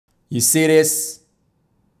You see this?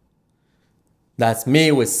 That's me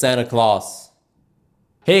with Santa Claus.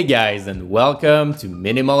 Hey guys, and welcome to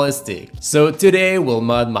Minimalistic. So today we'll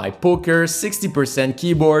mod my Poker 60%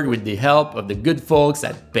 keyboard with the help of the good folks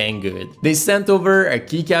at Banggood. They sent over a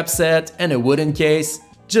keycap set and a wooden case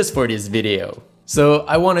just for this video. So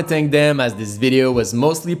I want to thank them, as this video was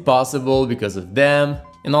mostly possible because of them,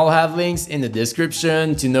 and I'll have links in the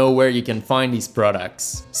description to know where you can find these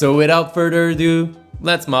products. So without further ado,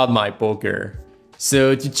 let's mod my Poker.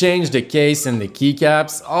 So to change the case and the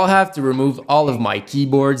keycaps, I'll have to remove all of my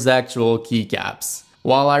keyboard's actual keycaps.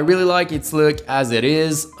 While I really like its look as it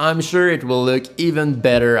is, I'm sure it will look even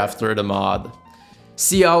better after the mod.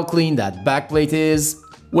 See how clean that backplate is?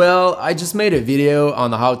 Well, I just made a video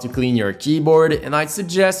on how to clean your keyboard, and I'd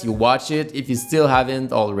suggest you watch it if you still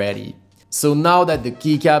haven't already. So now that the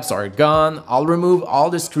keycaps are gone, I'll remove all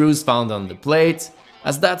the screws found on the plate,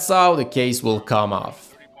 as that's how the case will come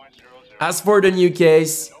off. As for the new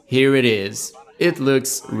case, here it is. It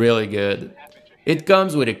looks really good. It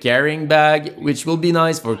comes with a carrying bag, which will be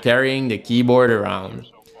nice for carrying the keyboard around.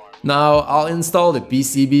 Now I'll install the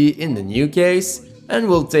PCB in the new case and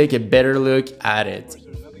we'll take a better look at it.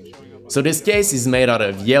 So this case is made out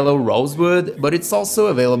of yellow rosewood, but it's also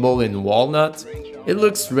available in walnut. It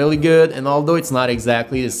looks really good, and although it's not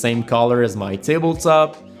exactly the same color as my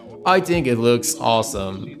tabletop, I think it looks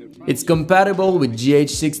awesome. It's compatible with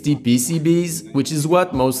GH60 PCBs, which is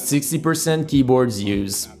what most 60% keyboards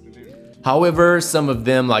use. However, some of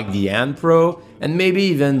them, like the Hand Pro and maybe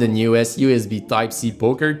even the newest USB Type-C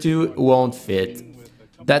Poker 2, won't fit.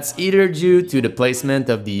 That's either due to the placement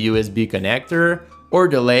of the USB connector or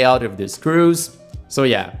the layout of the screws, so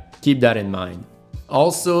yeah, keep that in mind.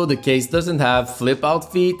 Also, the case doesn't have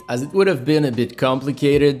flip-out feet, as it would have been a bit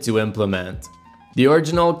complicated to implement. The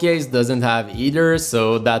original case doesn't have either,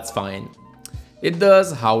 so that's fine. It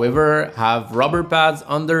does, however, have rubber pads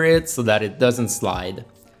under it so that it doesn't slide.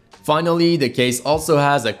 Finally, the case also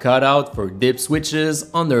has a cutout for dip switches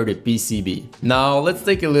under the PCB. Now let's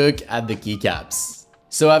take a look at the keycaps.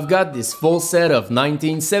 So I've got this full set of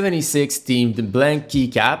 1976 themed blank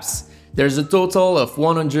keycaps. There's a total of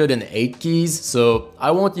 108 keys, so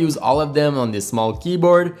I won't use all of them on this small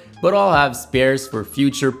keyboard, but I'll have spares for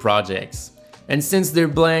future projects. And since they're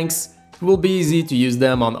blanks, it will be easy to use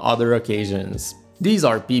them on other occasions. These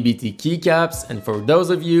are PBT keycaps, and for those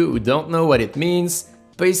of you who don't know what it means,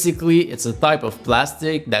 basically it's a type of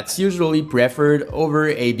plastic that's usually preferred over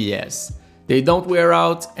ABS. They don't wear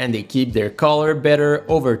out and they keep their color better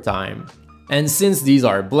over time. And since these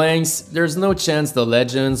are blanks, there's no chance the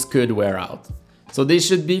legends could wear out. So they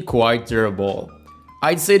should be quite durable.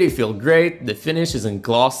 I'd say they feel great, the finish isn't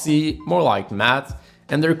glossy, more like matte,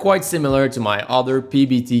 and they're quite similar to my other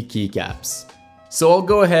PBT keycaps. So I'll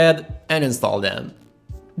go ahead and install them.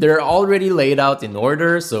 They're already laid out in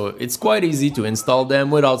order, so it's quite easy to install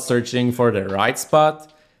them without searching for the right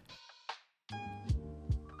spot.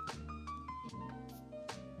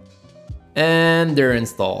 And they're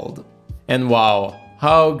installed. And wow,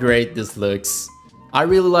 how great this looks. I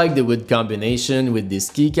really like the wood combination with this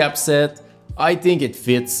keycap set. I think it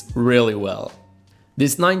fits really well.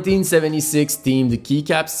 This 1976 themed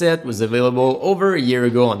keycap set was available over a year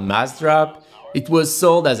ago on Massdrap. It was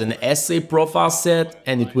sold as an SA profile set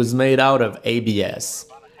and it was made out of ABS.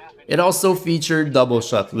 It also featured double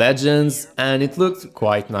shot legends and it looked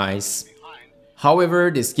quite nice. However,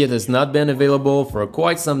 this kit has not been available for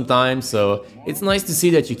quite some time, so it's nice to see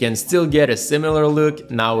that you can still get a similar look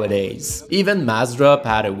nowadays. Even Massdrap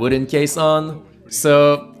had a wooden case on,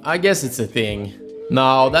 so I guess it's a thing.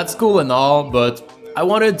 Now that's cool and all, but I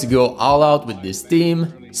wanted to go all out with this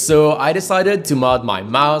theme, so I decided to mod my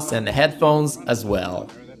mouse and headphones as well.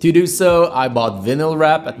 To do so, I bought vinyl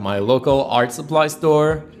wrap at my local art supply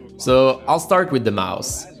store, so I'll start with the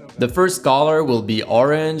mouse. The first color will be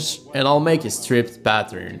orange and I'll make a stripped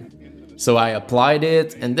pattern. So I applied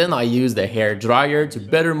it and then I used a hair dryer to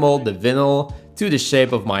better mold the vinyl to the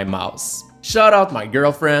shape of my mouse. Shout out my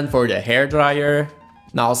girlfriend for the hair dryer.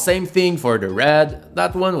 Now same thing for the red,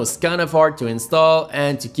 that one was kind of hard to install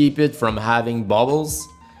and to keep it from having bubbles.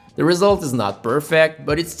 The result is not perfect,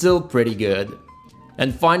 but it's still pretty good.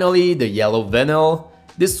 And finally the yellow vinyl.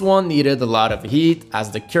 This one needed a lot of heat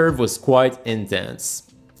as the curve was quite intense.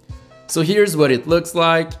 So here's what it looks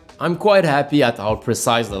like. I'm quite happy at how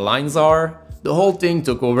precise the lines are. The whole thing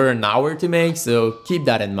took over an hour to make, so keep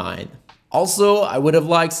that in mind. Also, I would have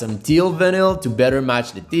liked some teal vinyl to better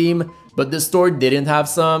match the theme, but the store didn't have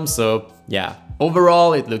some, so yeah.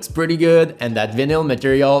 Overall, it looks pretty good and that vinyl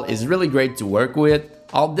material is really great to work with.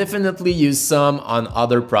 I'll definitely use some on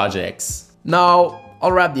other projects. Now,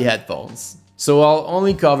 I'll wrap the headphones. So I'll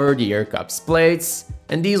only cover the air cups plates,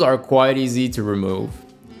 and these are quite easy to remove.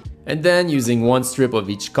 And then using one strip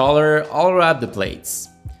of each color, I'll wrap the plates.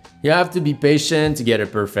 You have to be patient to get a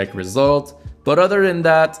perfect result, but other than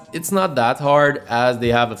that, it's not that hard as they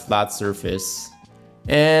have a flat surface.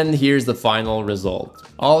 And here's the final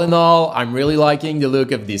result. All in all, I'm really liking the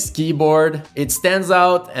look of this keyboard. It stands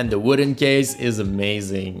out and the wooden case is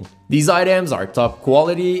amazing. These items are top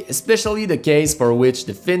quality, especially the case for which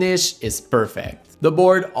the finish is perfect. The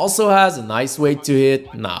board also has a nice weight to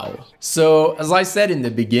it now. So as I said in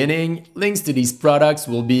the beginning, links to these products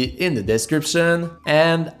will be in the description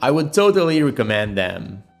and I would totally recommend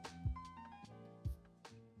them.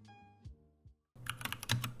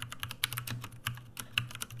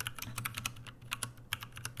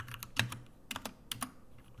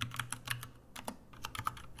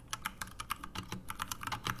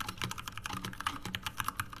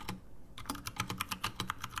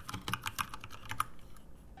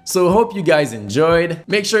 So hope you guys enjoyed,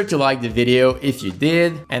 make sure to like the video if you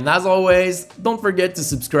did, and as always, don't forget to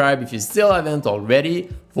subscribe if you still haven't already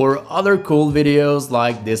for other cool videos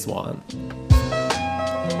like this one.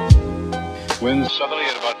 Winds southerly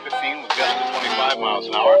at about 15 with gusts of 25 miles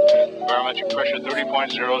an hour. Barometric pressure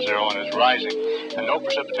 30.00 and is rising. And no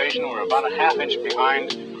precipitation, we're about a half inch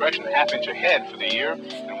behind, correction, a half inch ahead for the year,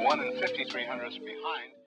 and 1 5300ths behind.